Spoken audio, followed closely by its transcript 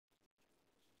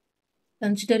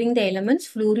Considering the elements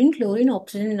fluorine, chlorine,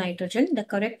 oxygen, and nitrogen, the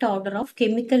correct order of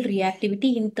chemical reactivity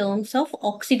in terms of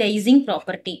oxidizing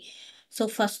property. So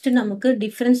first நமக்கு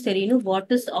difference தெரியணும். What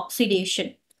is oxidation?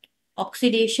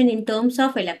 Oxidation in terms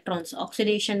of electrons.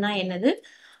 Oxidation na என்னது?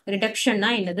 Reduction na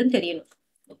என்னதுன்னு தெரியணும்.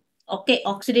 Okay,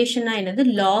 oxidation na என்னது?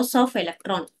 Loss of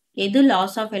electron. எது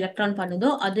loss of electron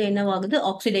பண்ணுதோ அது என்னவாகுது?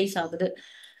 Oxidize ஆகுது.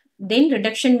 Then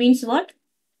reduction means what?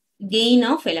 Gain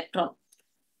of electron.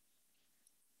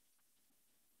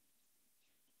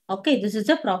 Okay, this is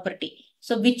a property.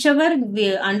 So whichever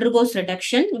undergoes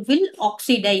reduction will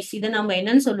oxidize. இதை நம்ம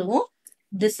என்னன்னு சொல்லுவோம்?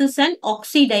 This is an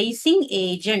oxidizing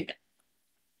agent.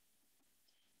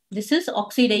 This is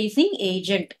oxidizing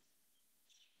agent.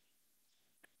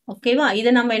 Okay வா?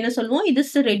 இதை நம்ம என்ன சொல்லுவோம்?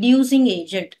 This is reducing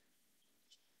agent.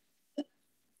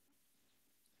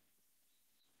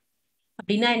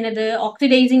 அப்படின்னா என்னது?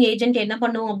 ஆக்சிடைசிங் ஏஜென்ட் என்ன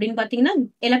பண்ணும் அப்படின்னு பாத்தீங்கன்னா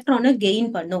எலக்ட்ரானை கெயின்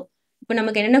பண்ணும். இப்போ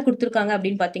நமக்கு என்னென்ன கொடுத்துருக்காங்க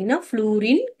அப்படின்னு பாத்தீங்கன்னா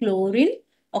fluorine, chlorine,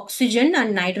 oxygen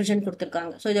and nitrogen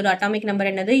கொடுத்துருக்காங்க. ஸோ இதோட அட்டாமிக் நம்பர்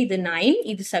என்னது? இது 9,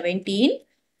 இது 17,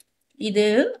 இது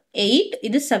 8,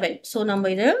 இது 7. ஸோ நம்ம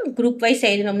இதை குரூப் வைஸ்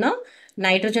எழுதினோம்னா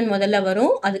நைட்ரஜன் முதல்ல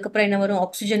வரும், அதுக்கப்புறம் என்ன வரும்?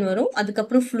 ஆக்சிஜன் வரும்,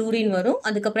 அதுக்கப்புறம் ஃப்ளூரின் வரும்,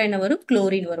 அதுக்கப்புறம் என்ன வரும்?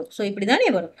 குளோரின் வரும். ஸோ இப்படிதானே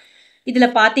வரும். இதுல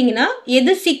பாத்தீங்கன்னா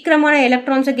எது சீக்கிரமான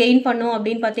எலக்ட்ரான்ஸை கெயின் பண்ணும்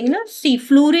அப்படின்னு பாத்தீங்கன்னா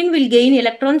fluorine will gain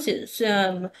electrons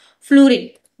fluorine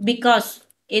because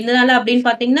எதனால அப்படின்னு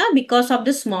பாத்தீங்கன்னா because of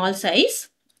the small size.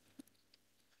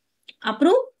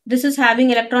 அப்புறம் this is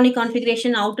having electronic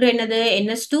configuration outer என்னது?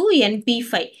 NS2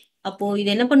 NP5. அப்போ இது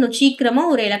என்ன பண்ணும்? சீக்கிரமா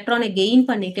ஒரு எலக்ட்ரானை கெயின்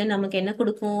பண்ணிட்டு நமக்கு என்ன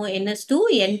கொடுக்கும்? NS2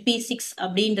 NP6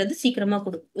 அப்படின்றது சீக்கிரமா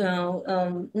கொடுக்கும்.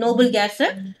 நோபல்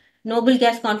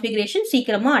கேஸ் கான்ஃபிகரேஷன்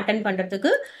சீக்கிரமா அட்டன்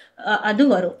பண்றதுக்கு அது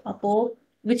வரும். அப்போ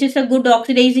which is a good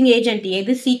oxidizing agent.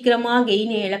 எது சீக்கிரமா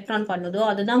கெயின் எலக்ட்ரான் பண்ணுதோ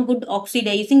அதுதான் குட்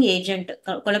ஆக்சிடைசிங் ஏஜென்ட்.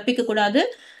 குழப்பிக்க கூடாது.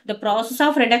 the process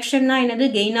of reduction னா என்னது?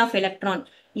 Gain of electron.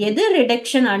 எது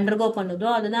ரிடக்ஷன் அண்டர்கோ பண்ணுதோ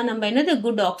அதுதான் நம்ம என்னது?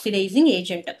 Good oxidising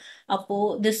agent. அப்போ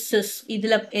திஸ் இஸ்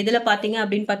எதுல பாத்தீங்க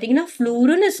அப்படின்னு பாத்தீங்கன்னா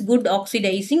fluorine is good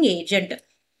oxidising agent.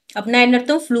 அப்படின்னா என்ன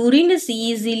அர்த்தம்? Fluorine is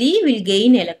easily will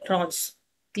gain electrons.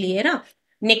 கிளியரா?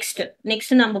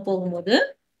 நெக்ஸ்ட் நம்ம போகும்போது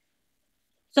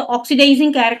so oxidizing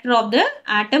character of the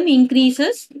atom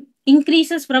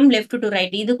increases from left to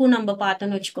right. இதுக்கும் நம்ம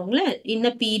பார்த்தோம்னு வச்சுக்கோங்களேன். in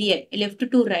the period left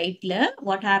to rightல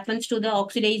what happens to the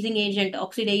oxidizing agent?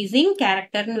 oxidizing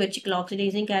character னு வச்சுக்கலாம்.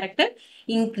 oxidizing character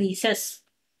increases.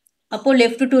 அப்போ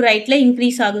left to rightல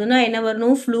increase ஆகுதுன்னா என்ன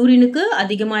வரணும்? ஃப்ளூரினுக்கு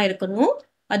அதிகமா இருக்கணும்,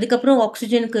 அதுக்கப்புறம்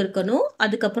ஆக்சிஜனுக்கு இருக்கணும்,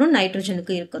 அதுக்கப்புறம்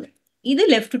நைட்ரஜனுக்கு இருக்கணும். இது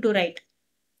left to right.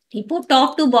 இப்போ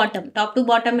டாப் டு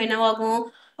பாட்டம் என்னவாகும்?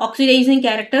 Oxidising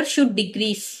character should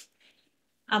degrees.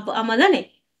 அப்போ ஆமா தானே?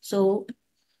 ஸோ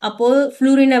அப்போ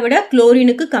ஃப்ளூரினை விட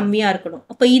குளோரினுக்கு கம்மியா இருக்கணும்.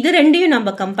 அப்போ இது ரெண்டையும்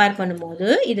நம்ம கம்பேர்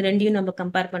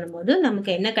பண்ணும்போது நமக்கு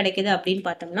என்ன கிடைக்குது அப்படின்னு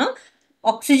பார்த்தோம்னா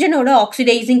ஆக்சிஜனோட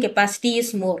oxidising capacity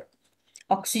is more.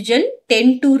 Oxygen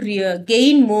ten to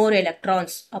gain more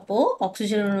electrons. அப்போ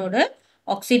ஆக்சிஜனோட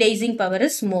oxidising power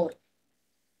is more.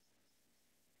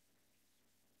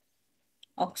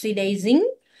 oxidizing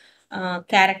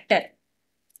character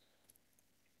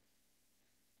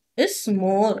is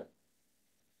more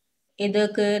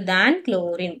எதுக்கு? than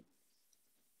chlorine.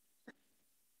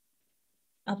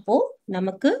 அப்போ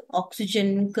நமக்கு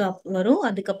ஆக்சிஜனுக்கு வரும்,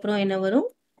 அதுக்கப்புறம் என்ன வரும்?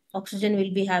 Oxygen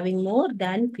will be having more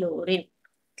than chlorine.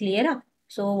 கிளியரா?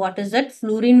 so what is that?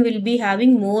 fluorine will be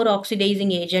having more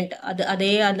oxidizing agent. அது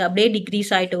அப்படியே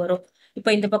டிக்ரீஸ் ஆயிட்டு வரும். இப்போ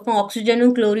இந்த பக்கம்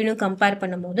ஆக்சிஜனும் குளோரினும் கம்பேர்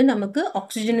பண்ணும்போது நமக்கு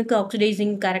ஆக்சிஜனுக்கு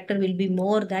oxidising character will be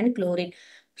more than chlorine.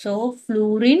 So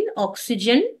fluorine,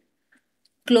 oxygen,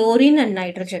 chlorine and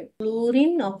nitrogen.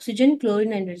 Chlorine, oxygen,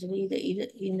 chlorine, nitrogen.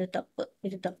 இது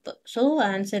தப்பு. So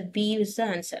answer B is the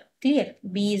answer. Clear?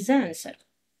 B is the answer.